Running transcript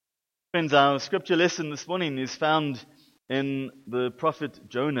Friends, our scripture lesson this morning is found in the prophet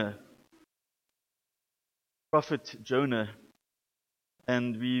Jonah. Prophet Jonah.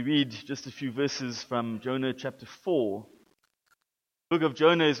 And we read just a few verses from Jonah chapter 4. The book of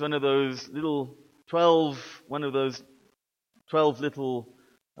Jonah is one of those 12 little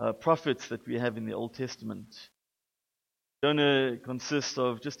prophets that we have in the Old Testament. Jonah consists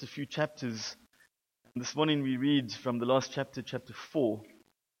of just a few chapters. And this morning we read from the last chapter, chapter 4.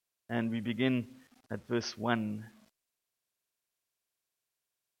 And we begin at verse 1.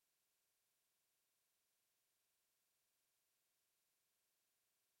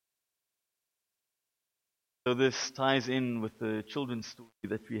 So this ties in with the children's story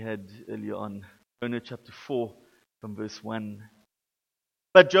that we had earlier on. Jonah chapter 4 from verse 1.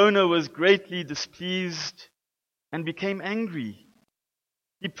 But Jonah was greatly displeased and became angry.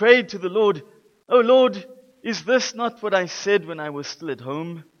 He prayed to the Lord, "O Lord, is this not what I said when I was still at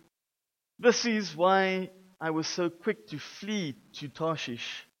home? This is why I was so quick to flee to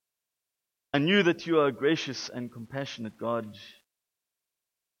Tarshish. I knew that you are a gracious and compassionate God.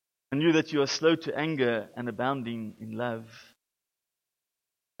 I knew that you are slow to anger and abounding in love.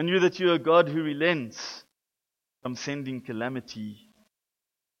 I knew that you are a God who relents from sending calamity.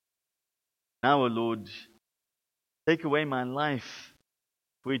 Now, O Lord, take away my life,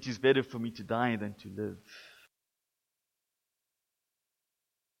 for it is better for me to die than to live."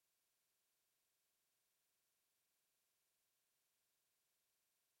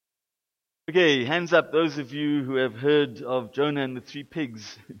 Okay, hands up those of you who have heard of Jonah and the three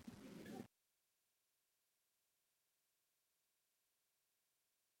pigs.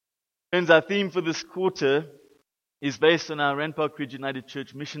 Friends, our theme for this quarter is based on our Rand Park Ridge United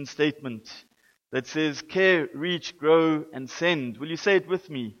Church mission statement that says, care, reach, grow, and send. Will you say it with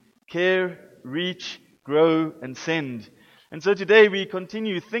me? Care, reach, grow, and send. And so today we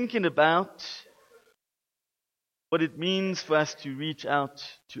continue thinking about what it means for us to reach out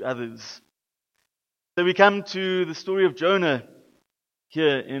to others. So we come to the story of Jonah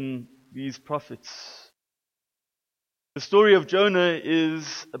here in these prophets. The story of Jonah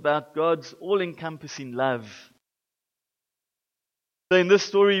is about God's all-encompassing love. So in this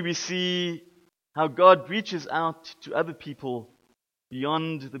story we see how God reaches out to other people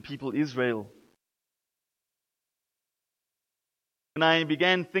beyond the people Israel. When I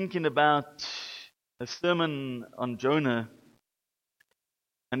began thinking about a sermon on Jonah,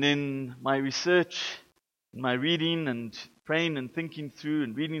 and in my research, my reading and praying and thinking through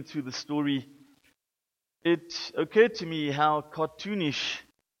and reading through the story, it occurred to me how cartoonish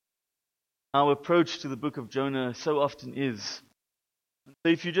our approach to the book of Jonah so often is. So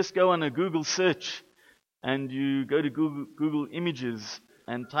if you just go on a Google search and you go to Google Images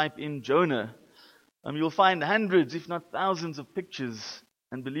and type in Jonah, you'll find hundreds, if not thousands of pictures.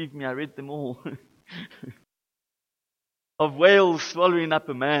 And believe me, I read them all. Of whales swallowing up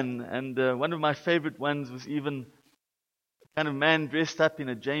a man. And one of my favorite ones was even a kind of man dressed up in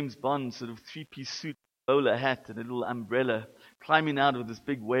a James Bond sort of three-piece suit, bowler hat and a little umbrella, climbing out of this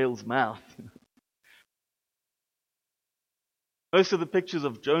big whale's mouth. Most of the pictures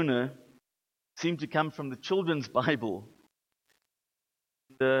of Jonah seem to come from the children's Bible.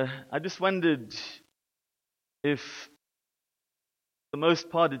 I just wondered if, for the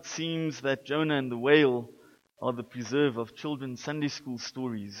most part, it seems that Jonah and the whale are the preserve of children's Sunday school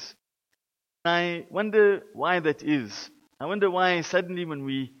stories. I wonder why that is. I wonder why suddenly when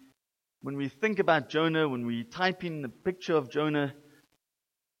we think about Jonah, when we type in the picture of Jonah,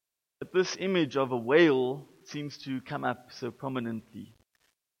 that this image of a whale seems to come up so prominently.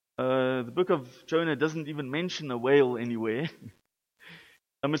 The book of Jonah doesn't even mention a whale anywhere.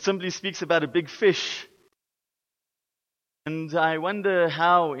 It simply speaks about a big fish. And I wonder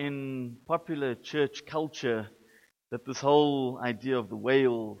how in popular church culture that this whole idea of the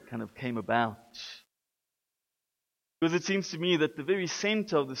whale kind of came about. Because it seems to me that the very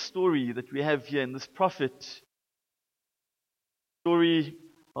center of the story that we have here in this prophet, story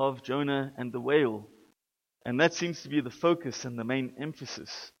of Jonah and the whale, and that seems to be the focus and the main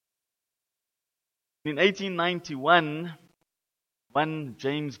emphasis. In 1891, one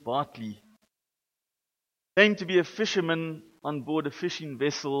James Bartley claimed to be a fisherman on board a fishing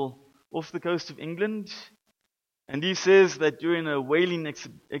vessel off the coast of England. And he says that during a whaling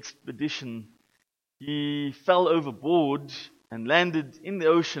expedition, he fell overboard and landed in the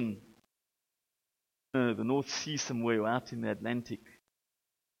ocean, the North Sea somewhere, out in the Atlantic.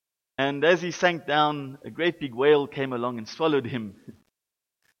 And as he sank down, a great big whale came along and swallowed him.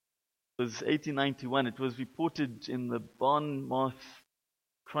 It was 1891. It was reported in the Barnmouth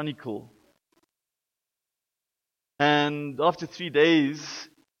Chronicle. And after 3 days,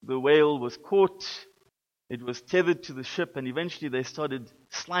 the whale was caught, it was tethered to the ship, and eventually they started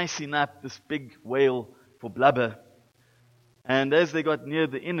slicing up this big whale for blubber. And as they got near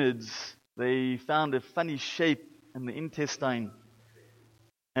the innards, they found a funny shape in the intestine.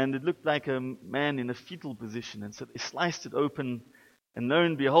 And it looked like a man in a fetal position. And so they sliced it open, and lo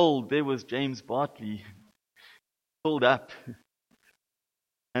and behold, there was James Bartley, pulled up.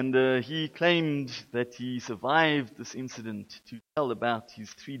 And he claimed that he survived this incident to tell about his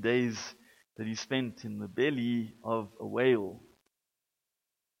 3 days that he spent in the belly of a whale.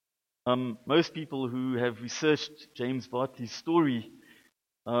 Most people who have researched James Bartley's story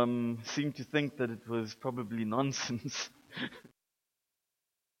seem to think that it was probably nonsense.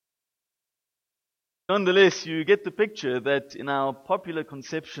 Nonetheless, you get the picture that in our popular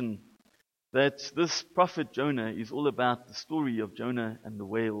conception, that this prophet Jonah is all about the story of Jonah and the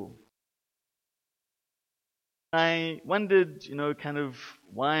whale. I wondered, kind of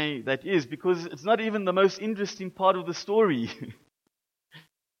why that is, because it's not even the most interesting part of the story.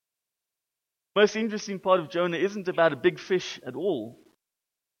 The most interesting part of Jonah isn't about a big fish at all.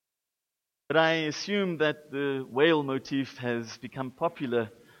 But I assume that the whale motif has become popular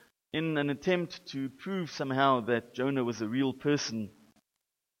in an attempt to prove somehow that Jonah was a real person.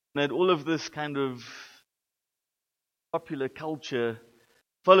 That all of this kind of popular culture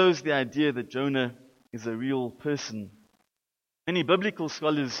follows the idea that Jonah is a real person. Many biblical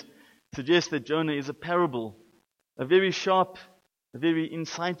scholars suggest that Jonah is a parable, a very sharp, a very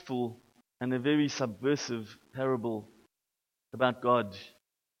insightful, and a very subversive parable about God.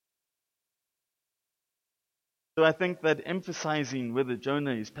 So I think that emphasizing whether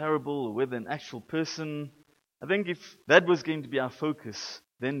Jonah is parable or whether an actual person, I think if that was going to be our focus,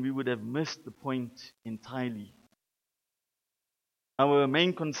 then we would have missed the point entirely. Our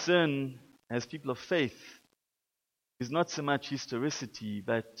main concern as people of faith is not so much historicity,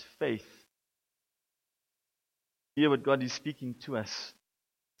 but faith. Hear what God is speaking to us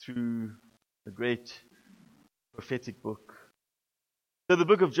through the great prophetic book. So the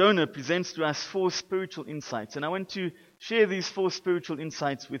book of Jonah presents to us 4 spiritual insights, and I want to share these 4 spiritual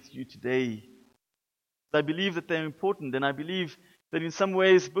insights with you today. I believe that they're important, and I believe that in some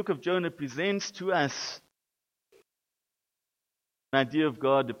ways the book of Jonah presents to us an idea of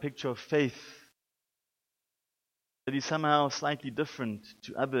God, a picture of faith that is somehow slightly different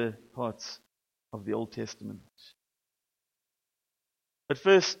to other parts of the Old Testament. But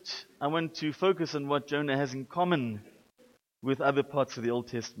first, I want to focus on what Jonah has in common with other parts of the Old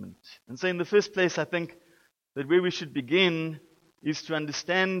Testament. And so in the first place, I think that where we should begin is to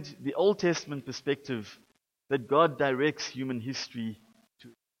understand the Old Testament perspective that God directs human history to.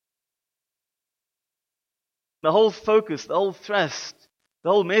 The whole focus, the whole thrust, the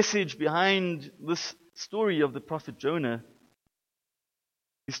whole message behind this story of the prophet Jonah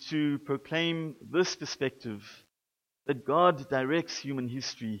is to proclaim this perspective that God directs human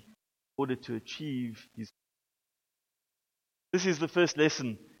history in order to achieve His. This is the first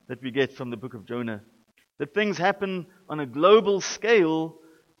lesson that we get from the book of Jonah. That things happen on a global scale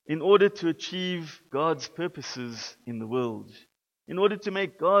in order to achieve God's purposes in the world. In order to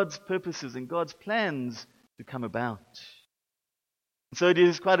make God's purposes and God's plans to come about. So it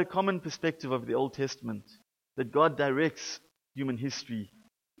is quite a common perspective of the Old Testament that God directs human history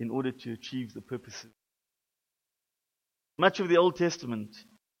in order to achieve the purposes. Much of the Old Testament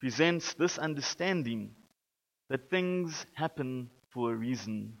presents this understanding that things happen for a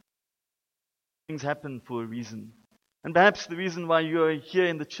reason. Things happen for a reason. And perhaps the reason why you are here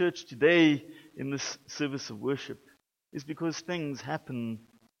in the church today in this service of worship is because things happen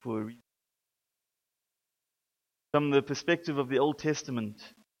for a reason. From the perspective of the Old Testament,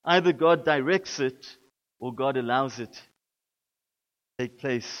 either God directs it or God allows it to take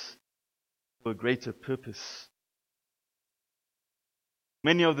place for a greater purpose.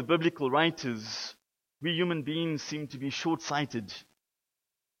 Many of the biblical writers, we human beings seem to be short-sighted.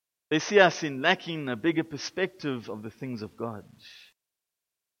 They see us in lacking a bigger perspective of the things of God.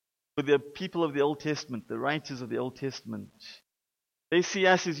 For the people of the Old Testament, the writers of the Old Testament, they see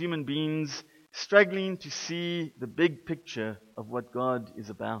us as human beings struggling to see the big picture of what God is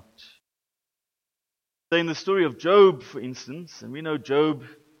about. So in the story of Job, for instance, and we know Job,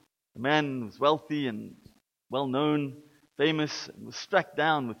 a man was wealthy and well-known, famous, and was struck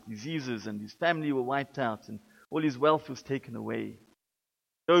down with diseases, and his family were wiped out, and all his wealth was taken away.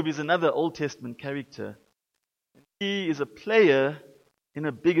 Job is another Old Testament character. He is a player in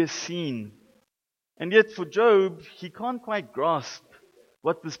a bigger scene. And yet for Job, he can't quite grasp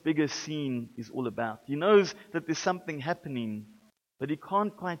what this bigger scene is all about. He knows that there's something happening, but he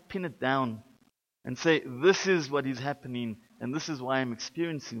can't quite pin it down and say, this is what is happening and this is why I'm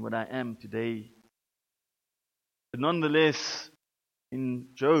experiencing what I am today. But nonetheless, in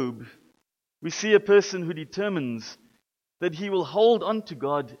Job, we see a person who determines that he will hold on to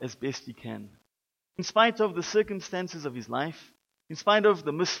God as best he can. In spite of the circumstances of his life, in spite of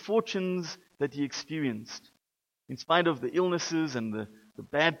the misfortunes that he experienced, in spite of the illnesses and the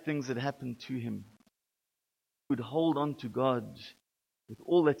bad things that happened to him, he would hold on to God with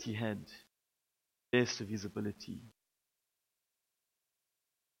all that he had, the best of his ability.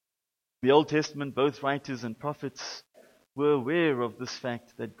 In the Old Testament, both writers and prophets were aware of this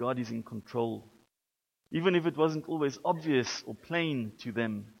fact that God is in control, even if it wasn't always obvious or plain to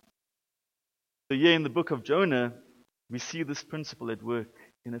them. So here in the book of Jonah, we see this principle at work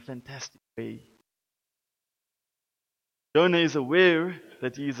in a fantastic way. Jonah is aware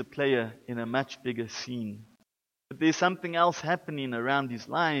that he is a player in a much bigger scene. But there's something else happening around his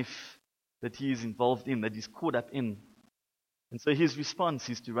life that he is involved in, that he's caught up in. And so his response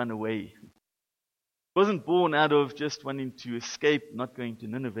is to run away. It wasn't born out of just wanting to escape, not going to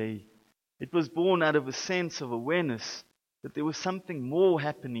Nineveh. It was born out of a sense of awareness that there was something more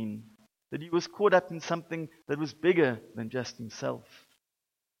happening, that he was caught up in something that was bigger than just himself.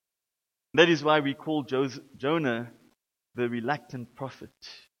 That is why we call Jonah the reluctant prophet.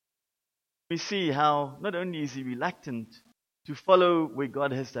 We see how not only is he reluctant to follow where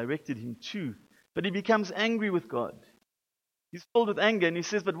God has directed him to, but he becomes angry with God. He's filled with anger and he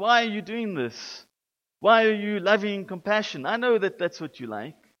says, "But why are you doing this? Why are you loving compassion? I know that that's what you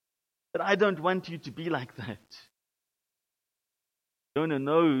like, but I don't want you to be like that." Jonah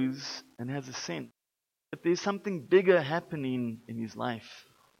knows and has a sense that there's something bigger happening in his life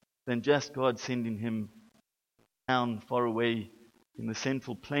than just God sending him down far away in the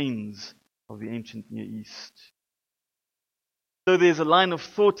central plains of the ancient Near East. So there's a line of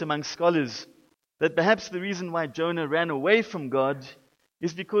thought among scholars that perhaps the reason why Jonah ran away from God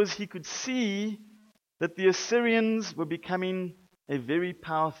is because he could see that the Assyrians were becoming a very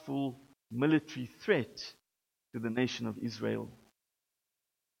powerful military threat to the nation of Israel.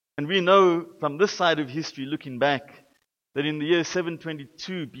 And we know from this side of history, looking back, that in the year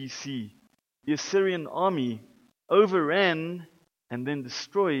 722 BC, the Assyrian army overran and then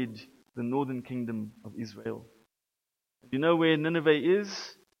destroyed the northern kingdom of Israel. You know where Nineveh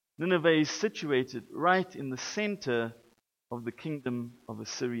is? Nineveh is situated right in the center of the kingdom of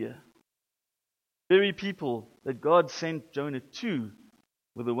Assyria. The very people that God sent Jonah to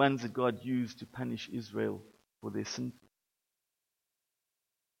were the ones that God used to punish Israel for their sin.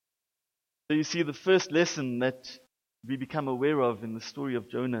 So you see, the first lesson that we become aware of in the story of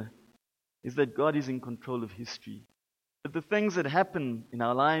Jonah is that God is in control of history. That the things that happen in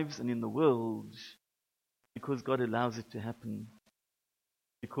our lives and in the world, because God allows it to happen,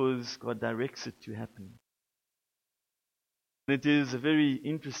 because God directs it to happen. And it is a very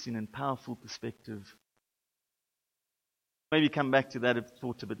interesting and powerful perspective. Maybe come back to that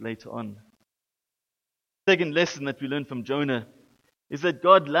thought a bit later on. Second lesson that we learn from Jonah is that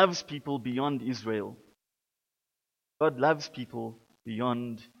God loves people beyond Israel. God loves people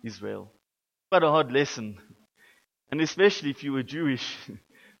beyond Israel. Quite a hard lesson. And especially if you were Jewish, it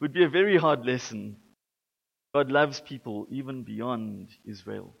would be a very hard lesson. God loves people even beyond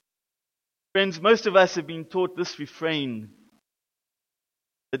Israel. Friends, most of us have been taught this refrain,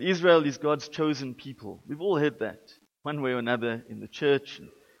 that Israel is God's chosen people. We've all heard that, one way or another, in the church, and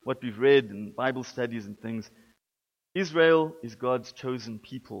what we've read in Bible studies and things. Israel is God's chosen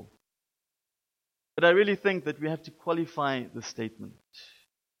people. But I really think that we have to qualify the statement.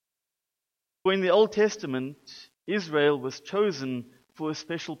 For in the Old Testament, Israel was chosen for a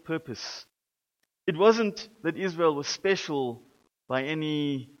special purpose. It wasn't that Israel was special by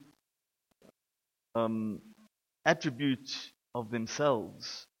any attribute of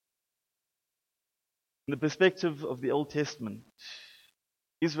themselves. In the perspective of the Old Testament,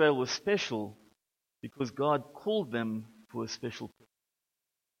 Israel was special because God called them for a special purpose.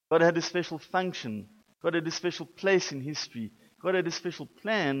 God had a special function. God had a special place in history. God had a special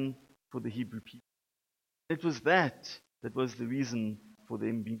plan for the Hebrew people. It was that was the reason for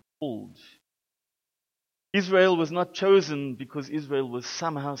them being called. Israel was not chosen because Israel was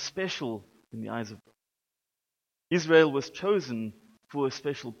somehow special in the eyes of God. Israel was chosen for a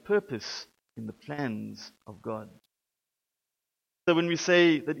special purpose in the plans of God. So when we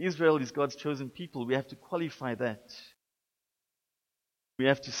say that Israel is God's chosen people, we have to qualify that. We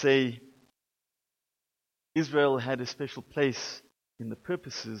have to say Israel had a special place in the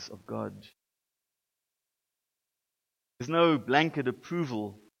purposes of God. There's no blanket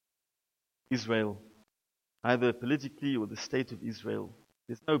approval of Israel, either politically or the state of Israel.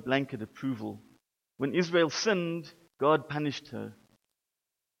 There's no blanket approval. When Israel sinned, God punished her.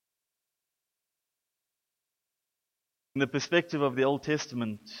 In the perspective of the Old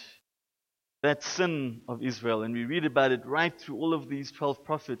Testament, that sin of Israel, and we read about it right through all of these 12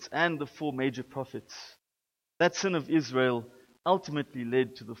 prophets and the 4 major prophets, that sin of Israel ultimately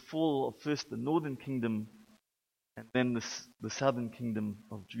led to the fall of first the northern kingdom and then the southern kingdom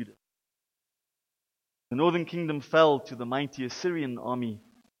of Judah. The northern kingdom fell to the mighty Assyrian army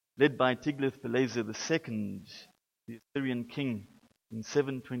led by Tiglath-Pileser II, the Assyrian king, in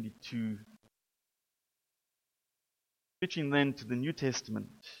 722. Switching then to the New Testament,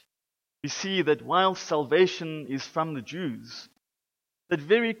 we see that while salvation is from the Jews, that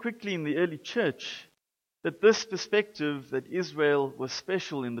very quickly in the early church, that this perspective that Israel was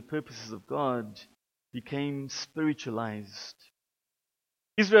special in the purposes of God became spiritualized.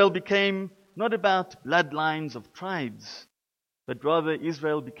 Israel became not about bloodlines of tribes, but rather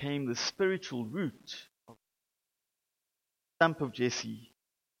Israel became the spiritual root of the stump of Jesse.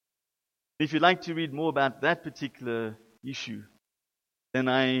 If you'd like to read more about that particular issue, then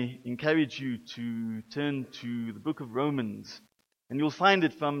I encourage you to turn to the book of Romans, and you'll find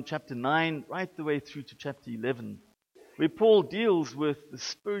it from chapter 9 right the way through to chapter 11, where Paul deals with the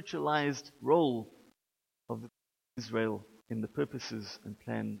spiritualized role of Israel in the purposes and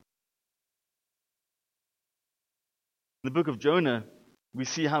plans. In the book of Jonah, we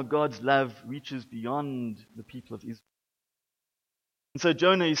see how God's love reaches beyond the people of Israel. And so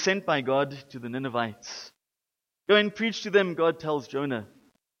Jonah is sent by God to the Ninevites. Go and preach to them, God tells Jonah.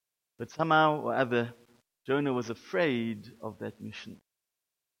 But somehow or other, Jonah was afraid of that mission.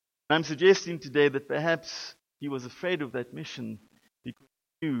 And I'm suggesting today that perhaps he was afraid of that mission because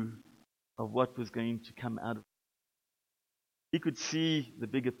he knew of what was going to come out of it. He could see the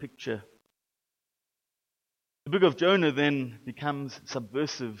bigger picture. The book of Jonah then becomes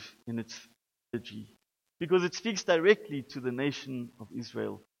subversive in its theology because it speaks directly to the nation of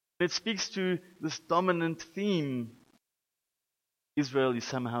Israel. It speaks to this dominant theme. Israel is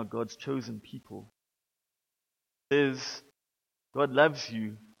somehow God's chosen people. It says, God loves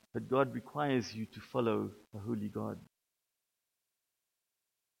you, but God requires you to follow a holy God.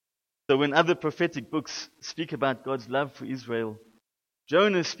 So when other prophetic books speak about God's love for Israel,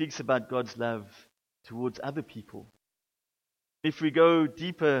 Jonah speaks about God's love towards other people. If we go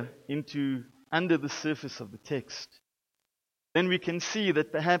deeper into under the surface of the text, then we can see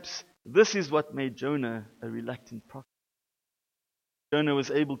that perhaps this is what made Jonah a reluctant prophet. Jonah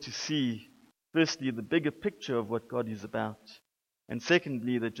was able to see, firstly, the bigger picture of what God is about, and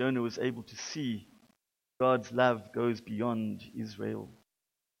secondly, that Jonah was able to see God's love goes beyond Israel.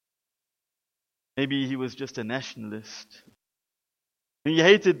 Maybe he was just a nationalist. And he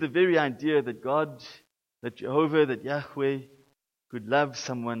hated the very idea that God, that Jehovah, that Yahweh could love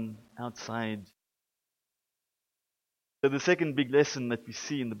someone outside. So the second big lesson that we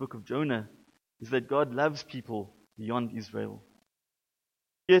see in the book of Jonah is that God loves people beyond Israel.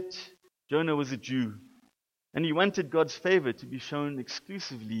 Yet, Jonah was a Jew, and he wanted God's favor to be shown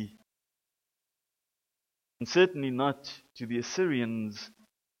exclusively, and certainly not to the Assyrians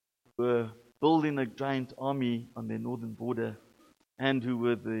who were building a giant army on their northern border and who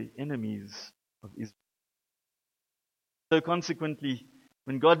were the enemies of Israel. So consequently,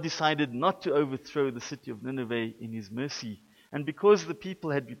 when God decided not to overthrow the city of Nineveh in his mercy, and because the people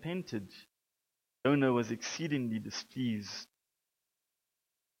had repented, Jonah was exceedingly displeased.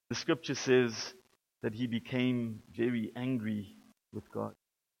 The scripture says that he became very angry with God.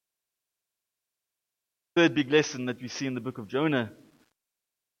 The third big lesson that we see in the book of Jonah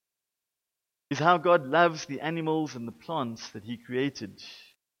is how God loves the animals and the plants that he created.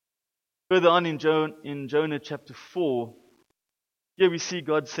 Further on in Jonah chapter 4, here we see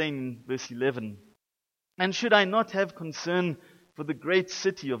God saying in verse 11, "And should I not have concern for the great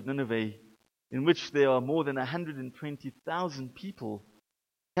city of Nineveh, in which there are more than 120,000 people,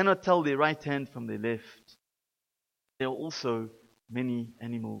 cannot tell their right hand from their left. There are also many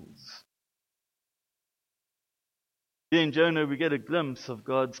animals." Here in Jonah we get a glimpse of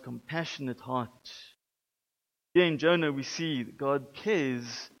God's compassionate heart. Here in Jonah we see that God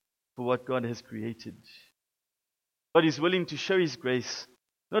cares for what God has created. God is willing to show his grace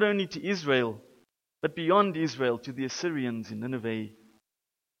not only to Israel, but beyond Israel to the Assyrians in Nineveh.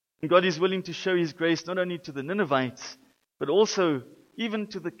 And God is willing to show his grace not only to the Ninevites, but also even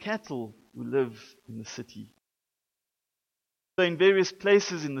to the cattle who live in the city. So in various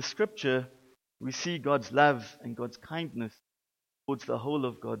places in the scripture, we see God's love and God's kindness towards the whole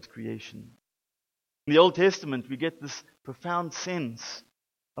of God's creation. In the Old Testament, we get this profound sense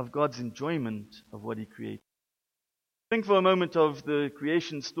of God's enjoyment of what he created. Think for a moment of the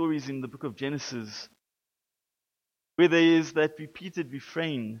creation stories in the book of Genesis, where there is that repeated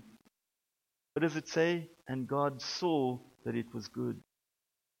refrain. What does it say? And God saw that it was good.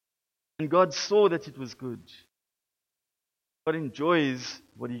 And God saw that it was good. God enjoys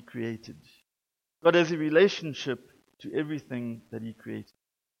what He created. God has a relationship to everything that He created.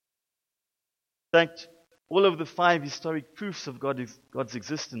 In fact, all of the 5 historic proofs of God's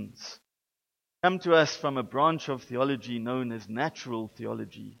existence come to us from a branch of theology known as natural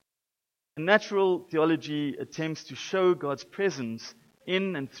theology. And natural theology attempts to show God's presence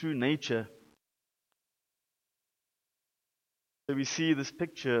in and through nature. So we see this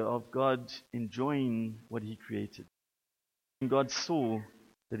picture of God enjoying what He created. And God saw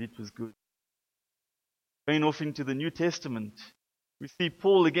that it was good. Going off into the New Testament, we see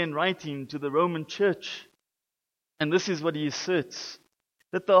Paul again writing to the Roman church. And this is what he asserts,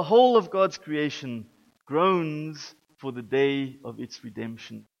 that the whole of God's creation groans for the day of its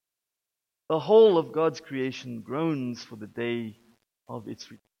redemption. The whole of God's creation groans for the day of its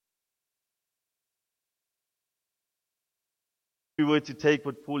redemption. If we were to take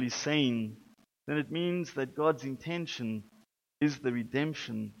what Paul is saying, then it means that God's intention is the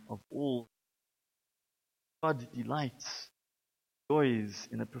redemption of all. God delights, enjoys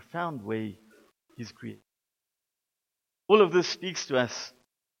in a profound way His creation. All of this speaks to us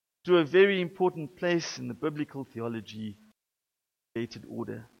to a very important place in the biblical theology, created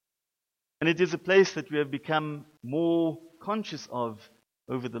order. And it is a place that we have become more conscious of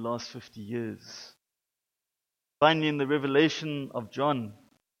over the last 50 years. Finally, in the revelation of John,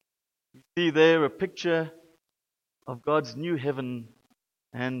 we see there a picture of God's new heaven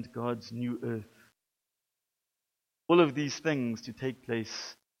and God's new earth. All of these things to take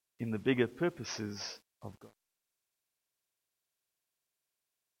place in the bigger purposes of God.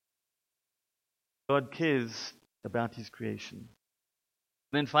 God cares about His creation.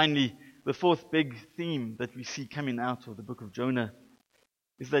 And then finally, the 4th big theme that we see coming out of the book of Jonah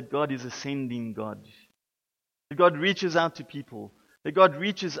is that God is a sending God. That God reaches out to people. That God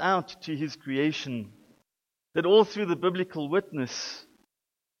reaches out to His creation. That all through the biblical witness,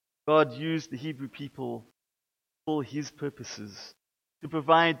 God used the Hebrew people for His purposes, to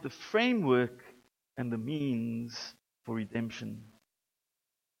provide the framework and the means for redemption.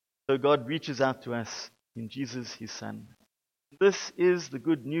 So God reaches out to us in Jesus, His Son. This is the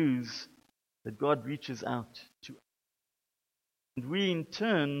good news, that God reaches out to us. And we in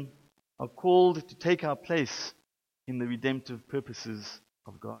turn are called to take our place in the redemptive purposes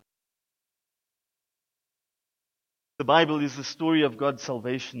of God. The Bible is the story of God's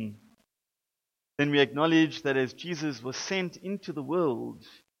salvation. Then we acknowledge that as Jesus was sent into the world,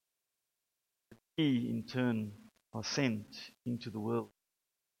 we in turn are sent into the world.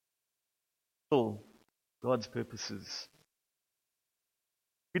 For God's purposes.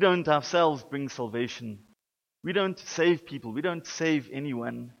 We don't ourselves bring salvation. We don't save people. We don't save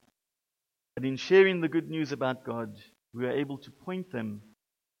anyone. But in sharing the good news about God, we are able to point them,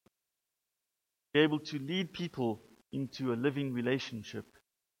 be able to lead people into a living relationship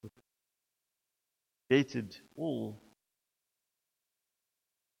with God. Created all.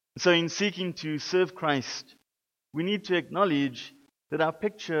 So in seeking to serve Christ, we need to acknowledge that our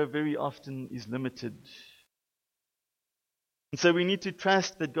picture very often is limited. And so we need to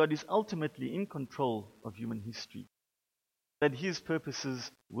trust that God is ultimately in control of human history, that His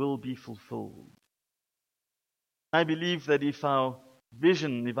purposes will be fulfilled. I believe that if our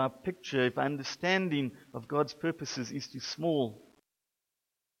vision, if our picture, if our understanding of God's purposes is too small,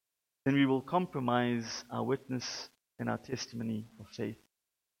 then we will compromise our witness and our testimony of faith.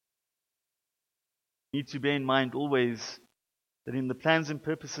 We need to bear in mind always that in the plans and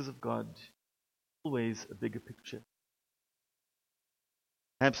purposes of God, always a bigger picture.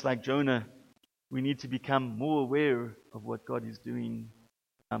 Perhaps like Jonah, we need to become more aware of what God is doing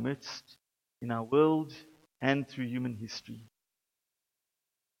in our midst, in our world, and through human history.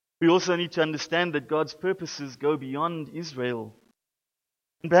 We also need to understand that God's purposes go beyond Israel.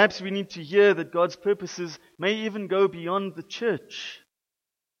 And perhaps we need to hear that God's purposes may even go beyond the church.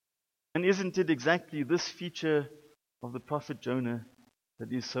 And isn't it exactly this feature of the prophet Jonah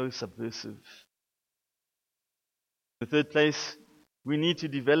that is so subversive? In the third place, we need to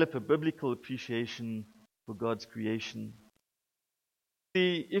develop a biblical appreciation for God's creation.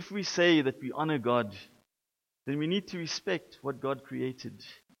 See, if we say that we honor God, then we need to respect what God created.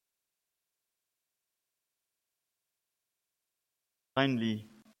 Finally,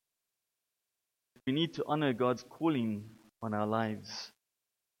 we need to honor God's calling on our lives.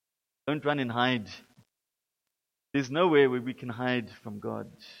 Don't run and hide. There's nowhere where we can hide from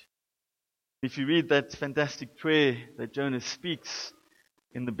God. If you read that fantastic prayer that Jonah speaks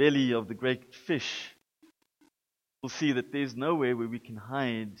in the belly of the great fish, we'll see that there's nowhere where we can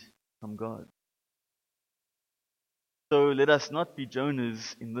hide from God. So let us not be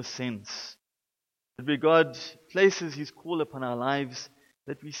Jonahs in this sense. But where God places His call upon our lives,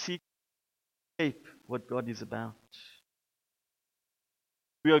 that we seek to shape what God is about.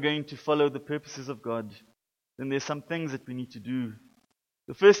 If we are going to follow the purposes of God, then there's some things that we need to do.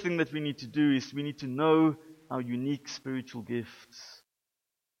 The first thing that we need to do is we need to know our unique spiritual gifts.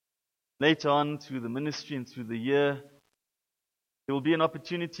 Later on, through the ministry and through the year, there will be an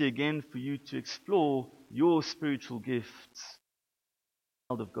opportunity again for you to explore your spiritual gifts,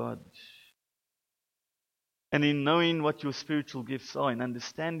 child of God. And in knowing what your spiritual gifts are, in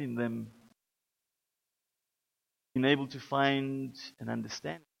understanding them, being able to find and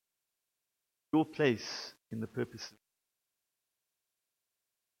understand your place in the purposes.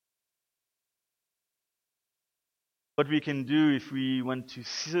 What we can do if we want to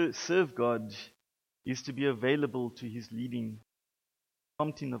serve God is to be available to His leading,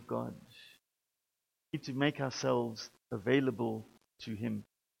 prompting of God. We need to make ourselves available to Him.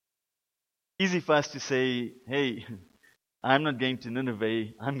 Easy for us to say, hey, I'm not going to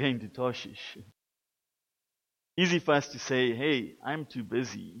Nineveh, I'm going to Tarshish. Easy for us to say, hey, I'm too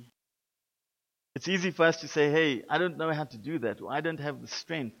busy. It's easy for us to say, hey, I don't know how to do that, or I don't have the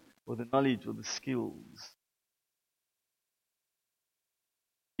strength or the knowledge or the skills.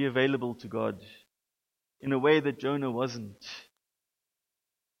 Be available to God in a way that Jonah wasn't.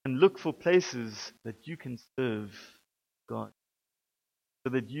 And look for places that you can serve God,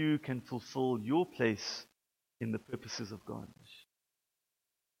 so that you can fulfill your place in the purposes of God.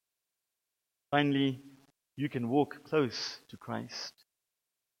 Finally, you can walk close to Christ.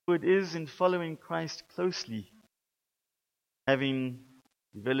 For it is in following Christ closely,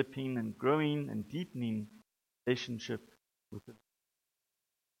 developing and growing and deepening relationship with Him,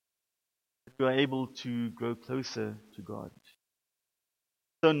 that you are able to grow closer to God.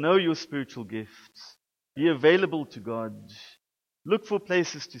 So know your spiritual gifts. Be available to God. Look for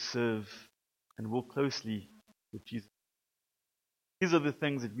places to serve and walk closely with Jesus. These are the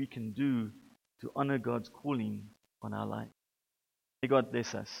things that we can do to honor God's calling on our life. May God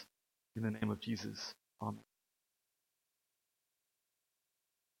bless us in the name of Jesus. Amen.